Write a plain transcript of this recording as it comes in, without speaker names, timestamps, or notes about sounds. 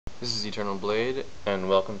This is Eternal Blade, and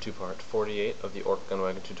welcome to part 48 of the Ork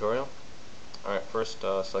Gunwagon tutorial. Alright, first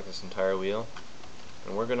select this entire wheel,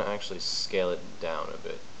 and we're going to actually scale it down a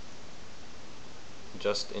bit.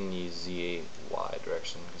 Just in the ZY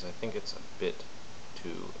direction, because I think it's a bit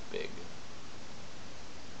too big.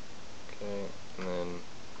 Okay, and then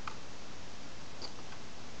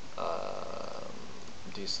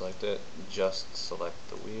deselect it, just select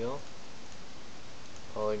the wheel,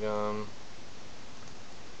 polygon,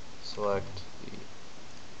 select the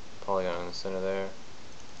polygon in the center there,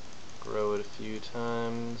 grow it a few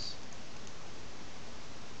times,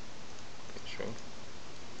 okay, shrink,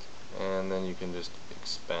 and then you can just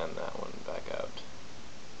expand that one back out.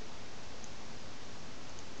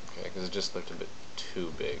 Okay, because it just looked a bit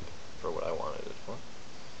too big for what I wanted it for.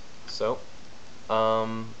 So,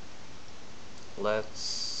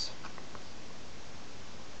 let's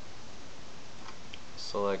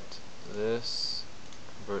select this,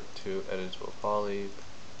 convert to editable poly,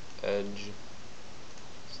 edge,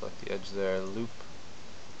 select the edge there, loop,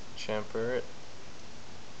 chamfer it,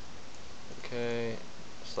 okay,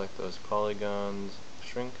 select those polygons,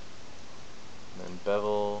 shrink, and then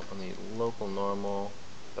bevel on the local normal,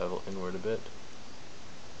 bevel inward a bit,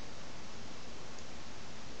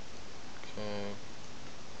 okay,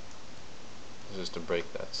 just to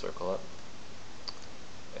break that circle up,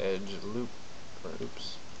 edge, loop, or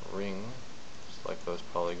oops, ring, select those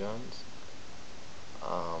polygons,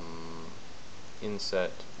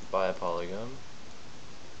 inset by a polygon,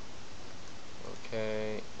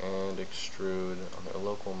 okay, and extrude on their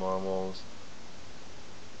local normals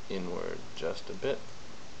inward just a bit,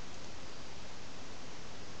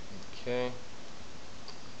 okay,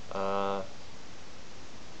 okay,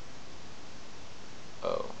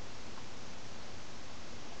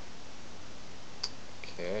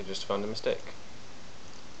 I just found a mistake,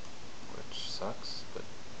 which sucks, but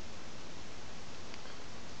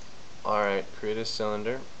alright, create a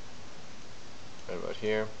cylinder right about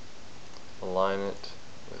here, align it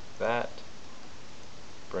with that,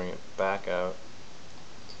 bring it back out,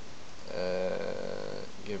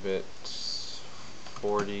 give it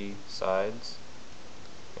 40 sides,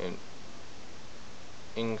 and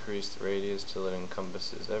increase the radius till it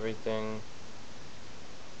encompasses everything.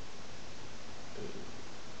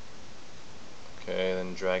 Okay,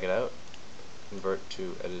 then drag it out, convert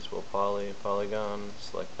to editable polygon,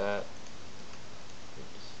 select that,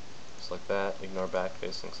 select that, ignore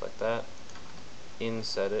backfacing, select that,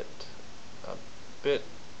 inset it a bit,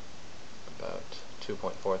 about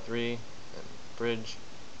 2.43, and bridge,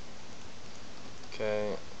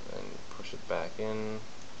 okay, then push it back in,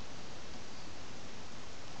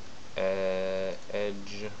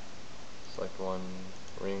 edge, select one,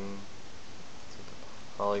 ring, select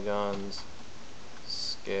the polygons,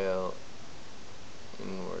 scale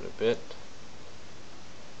inward a bit,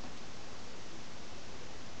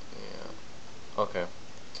 yeah, okay,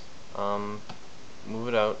 move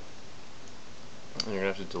it out, and you're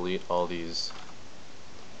going to have to delete all these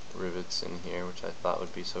rivets in here, which I thought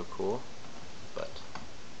would be so cool, but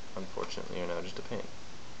unfortunately are now just a pain.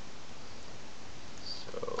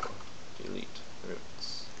 So, delete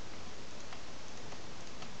rivets.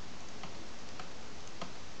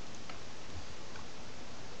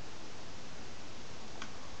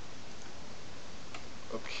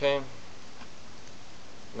 Okay,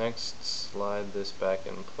 next slide this back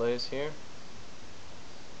in place here,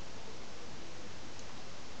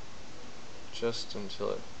 just until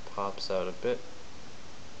it pops out a bit.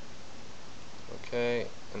 Okay,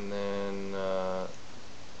 and then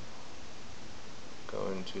go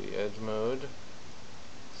into the edge mode,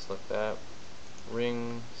 select that,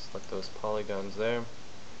 ring, select those polygons there,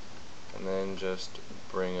 and then just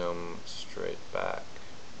bring them straight back.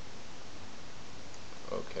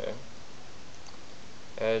 Okay,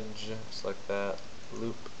 edge, select that,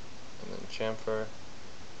 loop, and then chamfer.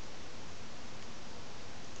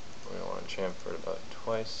 We're going to want to chamfer it about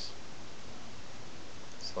twice.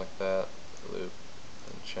 Select that, loop,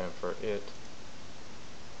 and chamfer it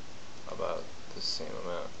about the same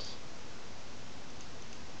amount.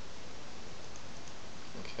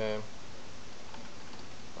 Okay,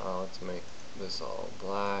 let's make this all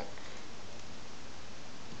black,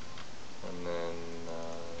 and then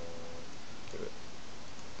give it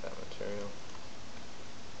that material.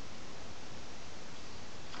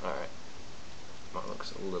 Alright, that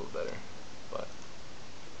looks a little better, but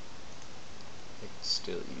it can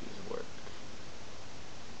still use work.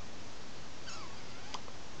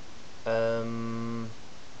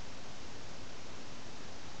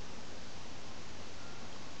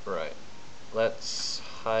 Right, let's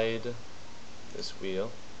hide this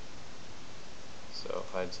wheel. So So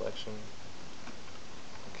hide selection.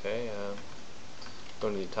 Okay, go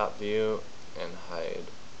into the top view and hide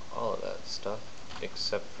all of that stuff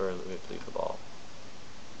except for we have to leave the ball.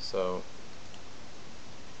 So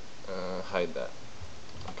hide that.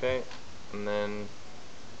 Okay, and then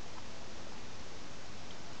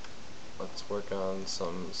let's work on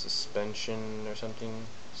some suspension or something.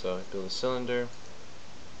 So build a cylinder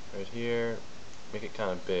right here, make it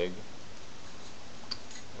kind of big.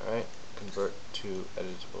 Alright, convert to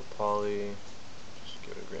editable poly, just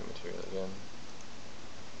give it a gray material again.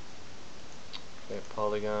 Okay,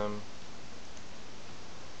 polygon,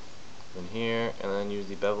 in here, and then use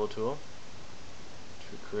the bevel tool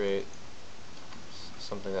to create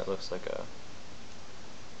something that looks like a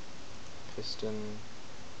piston.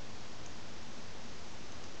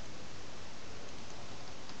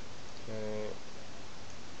 Okay,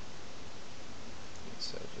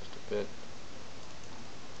 inside just a bit.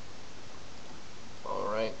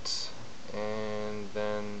 Alright, and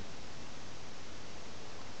then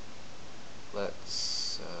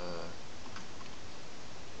let's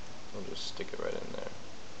we'll just stick it right in there.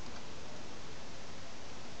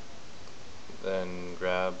 Then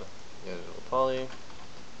grab the editable poly,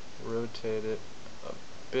 rotate it a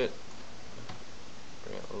bit,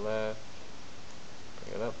 bring it left,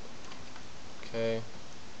 bring it up, okay,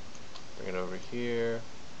 bring it over here,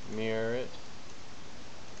 mirror it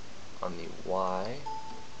on the Y,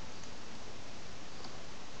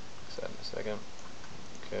 fix that in a second,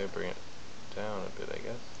 okay, bring it down a bit I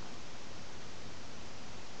guess.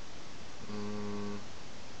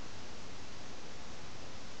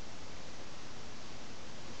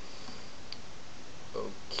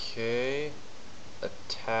 Okay,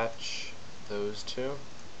 attach those two,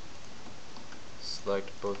 select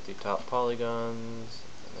both the top polygons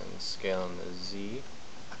and then scale on the Z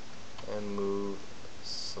and move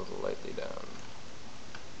slightly down.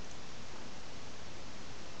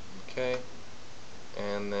 Okay,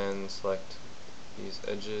 and then select these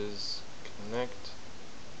edges, connect,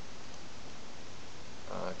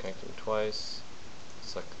 connect them twice,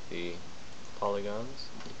 select the polygons,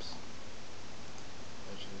 oops,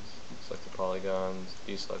 edges, select the polygons,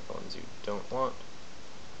 deselect the ones you don't want,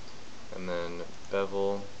 and then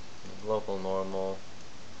bevel, local normal,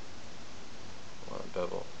 I want to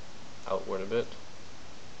bevel outward a bit,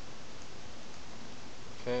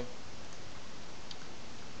 okay,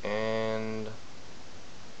 and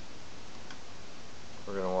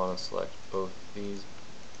we're going to want to select both these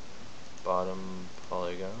bottom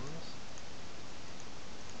polygons.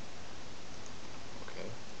 Okay,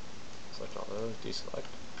 select all those, deselect,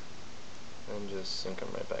 and just sink them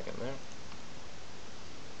right back in there.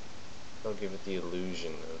 That'll give it the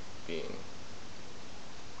illusion of being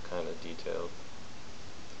kind of detailed.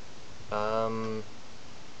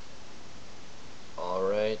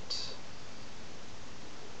 Alright,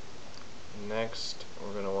 next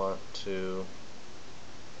we're going to want to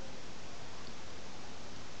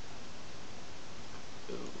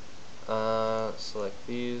select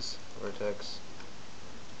these, vertex,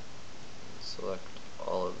 select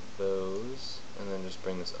all of those, and then just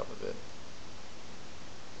bring this up a bit,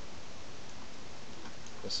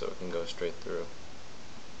 just so it can go straight through.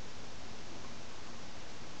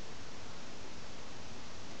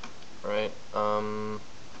 Right,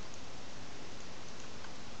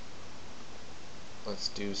 let's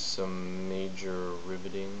do some major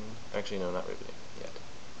riveting. Actually, no, not riveting yet.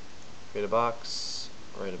 Create a box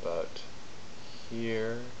right about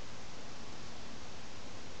here.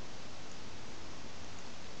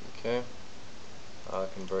 Okay.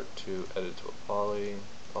 Convert to editable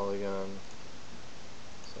polygon.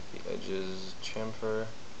 Select the edges, chamfer.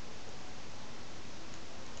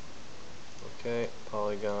 Okay,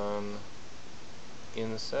 polygon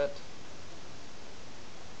inset.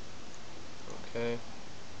 Okay,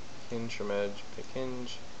 hinge from edge, pick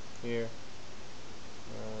hinge here.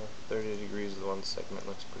 30 degrees of the one segment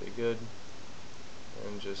looks pretty good.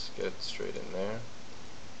 And just get straight in there.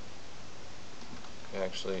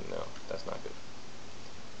 Actually, no, that's not good.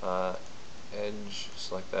 Edge,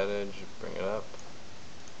 select that edge, bring it up.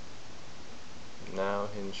 Now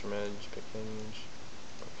hinge from edge, pick hinge.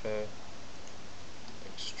 Okay.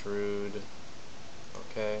 Extrude.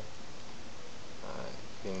 Okay.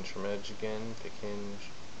 Hinge from edge again, pick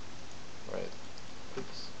hinge. Right.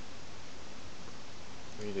 Oops.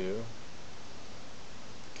 Redo.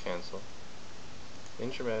 Cancel.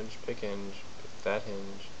 Hinge from edge, pick hinge, pick that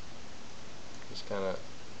hinge. Just kind of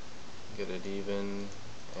get it even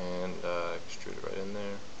and extrude it right in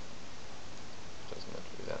there. Doesn't have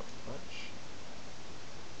to do that much.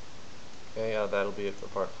 Okay, that'll be it for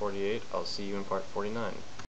part 48. I'll see you in part 49.